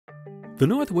The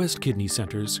Northwest Kidney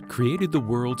Centers created the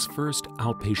world's first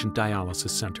outpatient dialysis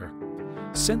center.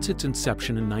 Since its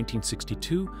inception in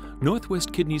 1962,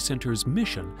 Northwest Kidney Center's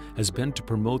mission has been to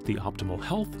promote the optimal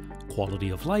health, quality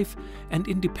of life, and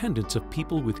independence of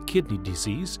people with kidney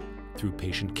disease through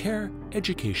patient care,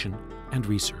 education, and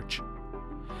research.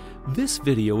 This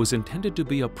video is intended to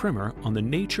be a primer on the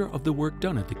nature of the work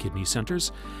done at the kidney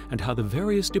centers and how the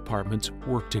various departments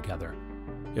work together.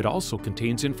 It also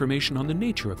contains information on the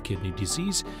nature of kidney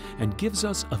disease and gives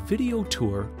us a video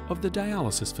tour of the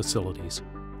dialysis facilities.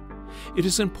 It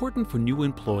is important for new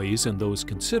employees and those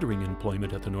considering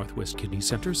employment at the Northwest Kidney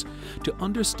Centers to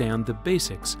understand the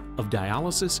basics of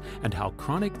dialysis and how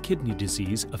chronic kidney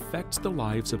disease affects the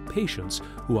lives of patients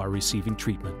who are receiving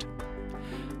treatment.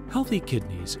 Healthy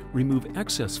kidneys remove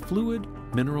excess fluid,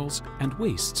 minerals, and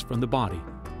wastes from the body.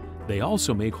 They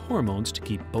also make hormones to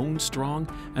keep bones strong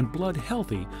and blood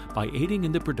healthy by aiding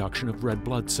in the production of red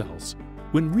blood cells.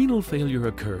 When renal failure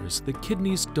occurs, the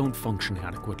kidneys don't function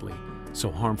adequately,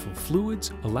 so harmful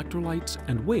fluids, electrolytes,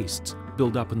 and wastes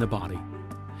build up in the body.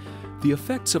 The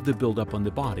effects of the buildup on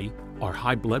the body are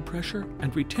high blood pressure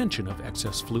and retention of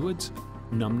excess fluids,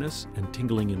 numbness and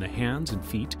tingling in the hands and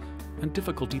feet, and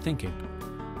difficulty thinking.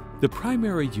 The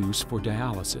primary use for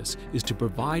dialysis is to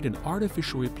provide an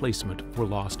artificial replacement for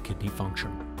lost kidney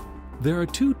function. There are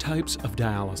two types of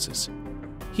dialysis: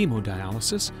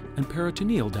 hemodialysis and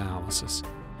peritoneal dialysis.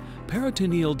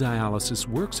 Peritoneal dialysis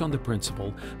works on the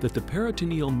principle that the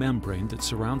peritoneal membrane that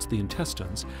surrounds the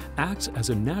intestines acts as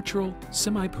a natural,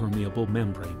 semi-permeable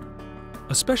membrane.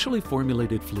 A specially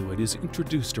formulated fluid is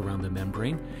introduced around the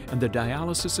membrane, and the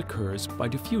dialysis occurs by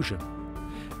diffusion.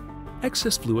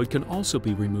 Excess fluid can also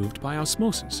be removed by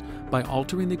osmosis by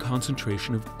altering the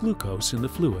concentration of glucose in the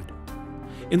fluid.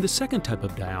 In the second type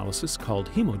of dialysis,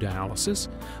 called hemodialysis,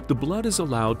 the blood is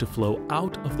allowed to flow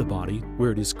out of the body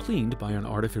where it is cleaned by an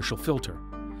artificial filter.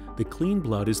 The clean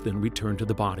blood is then returned to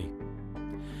the body.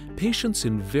 Patients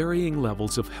in varying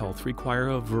levels of health require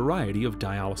a variety of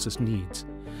dialysis needs.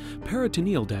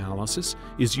 Peritoneal dialysis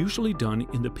is usually done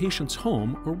in the patient's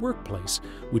home or workplace,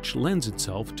 which lends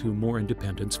itself to more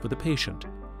independence for the patient.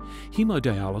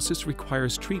 Hemodialysis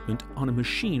requires treatment on a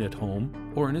machine at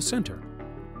home or in a center.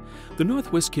 The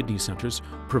Northwest Kidney Centers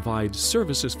provide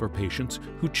services for patients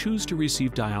who choose to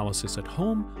receive dialysis at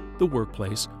home, the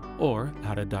workplace, or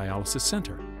at a dialysis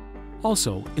center.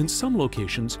 Also, in some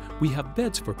locations, we have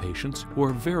beds for patients who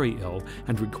are very ill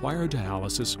and require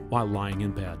dialysis while lying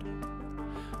in bed.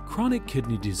 Chronic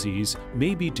kidney disease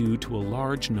may be due to a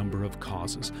large number of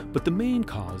causes, but the main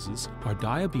causes are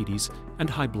diabetes and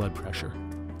high blood pressure.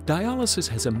 Dialysis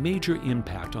has a major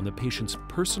impact on the patient's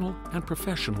personal and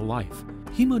professional life.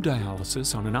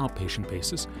 Hemodialysis on an outpatient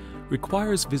basis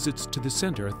requires visits to the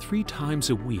center 3 times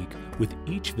a week, with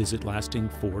each visit lasting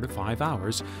 4 to 5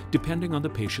 hours, depending on the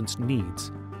patient's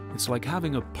needs. It's like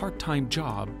having a part-time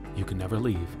job you can never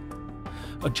leave.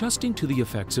 Adjusting to the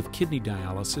effects of kidney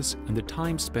dialysis and the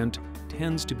time spent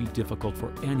tends to be difficult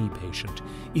for any patient,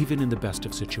 even in the best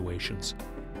of situations.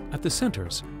 At the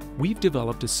centers, we've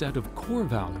developed a set of core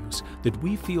values that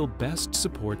we feel best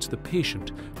supports the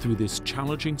patient through this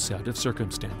challenging set of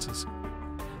circumstances.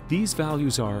 These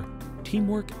values are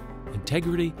teamwork,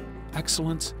 integrity,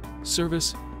 excellence,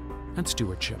 service, and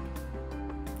stewardship.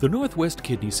 The Northwest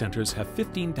Kidney Centers have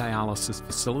 15 dialysis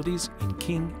facilities in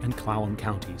King and Clallam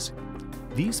counties.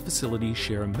 These facilities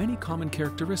share many common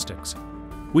characteristics.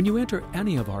 When you enter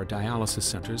any of our dialysis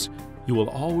centers, you will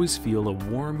always feel a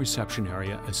warm reception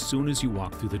area as soon as you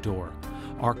walk through the door.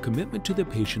 Our commitment to the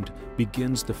patient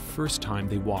begins the first time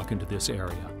they walk into this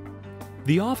area.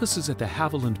 The offices at the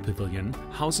Haviland Pavilion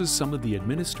houses some of the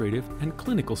administrative and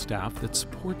clinical staff that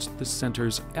supports the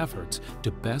center's efforts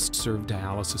to best serve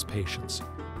dialysis patients.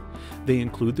 They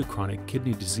include the Chronic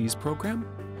Kidney Disease Program,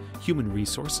 Human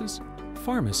Resources,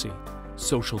 Pharmacy,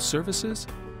 Social Services,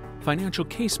 Financial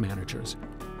Case Managers,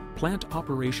 Plant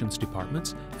Operations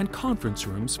Departments, and conference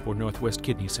rooms for Northwest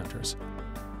Kidney Centers.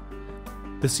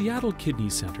 The Seattle Kidney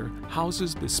Center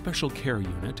houses the Special Care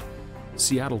Unit,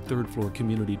 Seattle Third Floor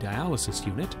Community Dialysis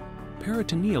Unit,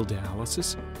 Peritoneal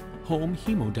Dialysis, Home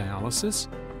Hemodialysis,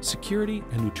 Security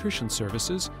and Nutrition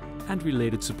Services, and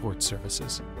related support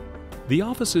services. The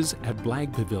offices at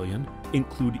Blag Pavilion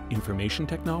include Information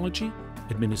Technology,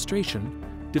 Administration,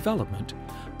 Development,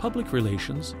 Public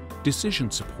Relations,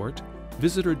 Decision Support,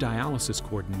 Visitor Dialysis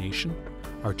Coordination,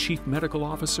 our Chief Medical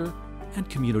Officer, and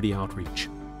Community Outreach.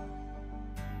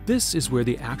 This is where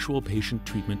the actual patient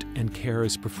treatment and care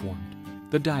is performed,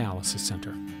 the dialysis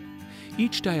center.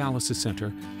 Each dialysis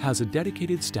center has a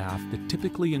dedicated staff that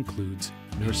typically includes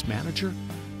nurse manager,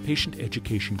 patient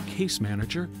education case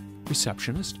manager,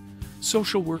 receptionist,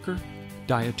 social worker,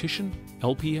 dietitian,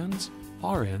 LPNs,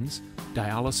 RNs,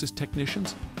 dialysis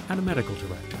technicians, and a medical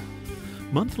director.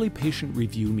 Monthly patient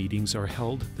review meetings are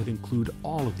held that include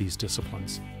all of these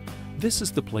disciplines. This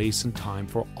is the place and time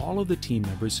for all of the team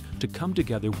members to come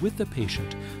together with the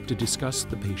patient to discuss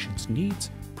the patient's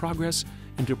needs, progress,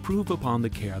 and improve upon the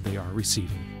care they are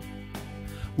receiving.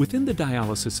 Within the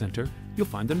dialysis center, you'll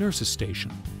find the nurses'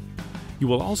 station. You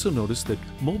will also notice that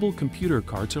mobile computer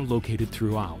carts are located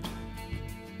throughout.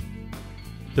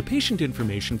 The patient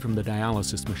information from the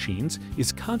dialysis machines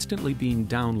is constantly being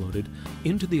downloaded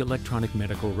into the electronic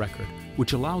medical record,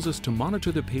 which allows us to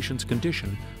monitor the patient's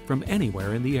condition from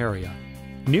anywhere in the area.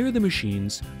 Near the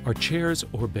machines are chairs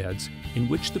or beds in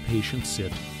which the patients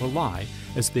sit or lie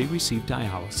as they receive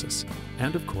dialysis.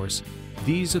 And of course,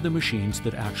 these are the machines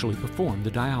that actually perform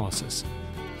the dialysis.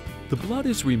 The blood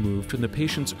is removed from the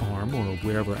patient's arm or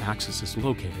wherever access is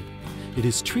located. It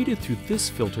is treated through this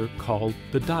filter called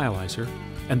the dialyzer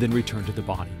and then returned to the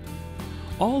body.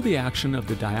 All the action of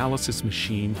the dialysis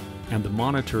machine and the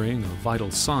monitoring of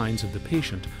vital signs of the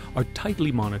patient are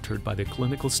tightly monitored by the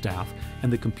clinical staff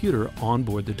and the computer on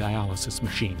board the dialysis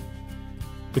machine.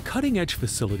 The cutting-edge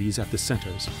facilities at the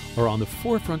centers are on the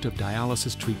forefront of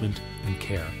dialysis treatment and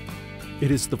care. It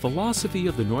is the philosophy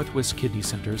of the Northwest Kidney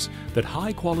Centers that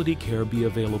high-quality care be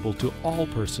available to all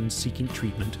persons seeking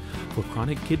treatment for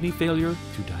chronic kidney failure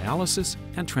through dialysis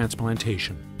and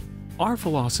transplantation. Our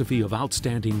philosophy of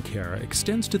outstanding care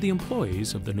extends to the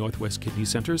employees of the Northwest Kidney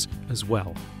Centers as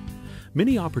well.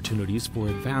 Many opportunities for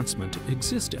advancement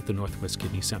exist at the Northwest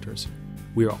Kidney Centers.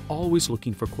 We are always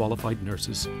looking for qualified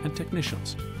nurses and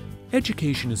technicians.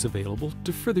 Education is available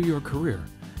to further your career,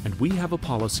 and we have a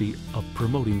policy of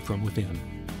promoting from within.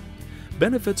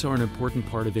 Benefits are an important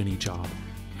part of any job.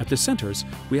 At the centers,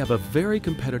 we have a very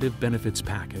competitive benefits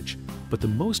package, but the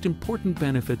most important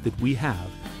benefit that we have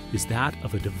is that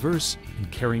of a diverse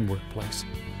and caring workplace.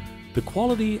 The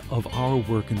quality of our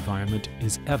work environment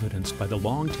is evidenced by the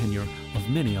long tenure of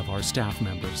many of our staff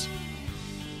members.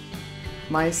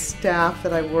 My staff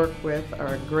that I work with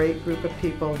are a great group of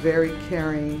people, very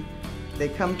caring. They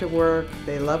come to work,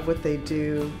 they love what they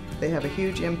do, they have a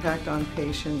huge impact on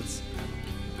patients,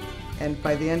 and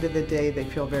by the end of the day, they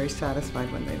feel very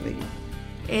satisfied when they leave.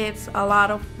 It's a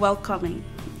lot of welcoming.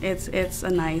 It's a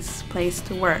nice place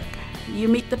to work. You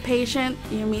meet the patient,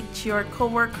 you meet your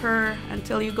coworker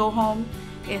until you go home.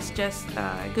 It's just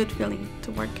a good feeling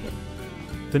to work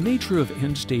in. The nature of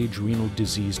end-stage renal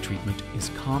disease treatment is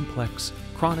complex,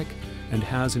 chronic, and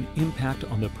has an impact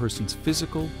on the person's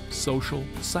physical, social,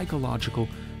 psychological,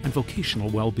 and vocational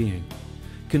well-being.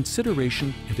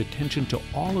 Consideration and attention to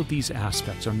all of these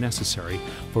aspects are necessary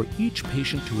for each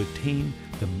patient to attain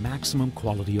the maximum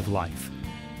quality of life.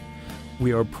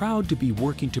 We are proud to be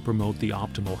working to promote the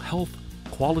optimal health,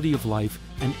 quality of life,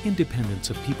 and independence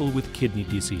of people with kidney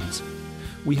disease.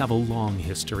 We have a long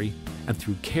history, and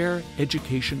through care,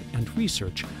 education, and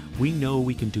research, we know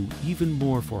we can do even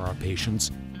more for our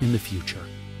patients in the future.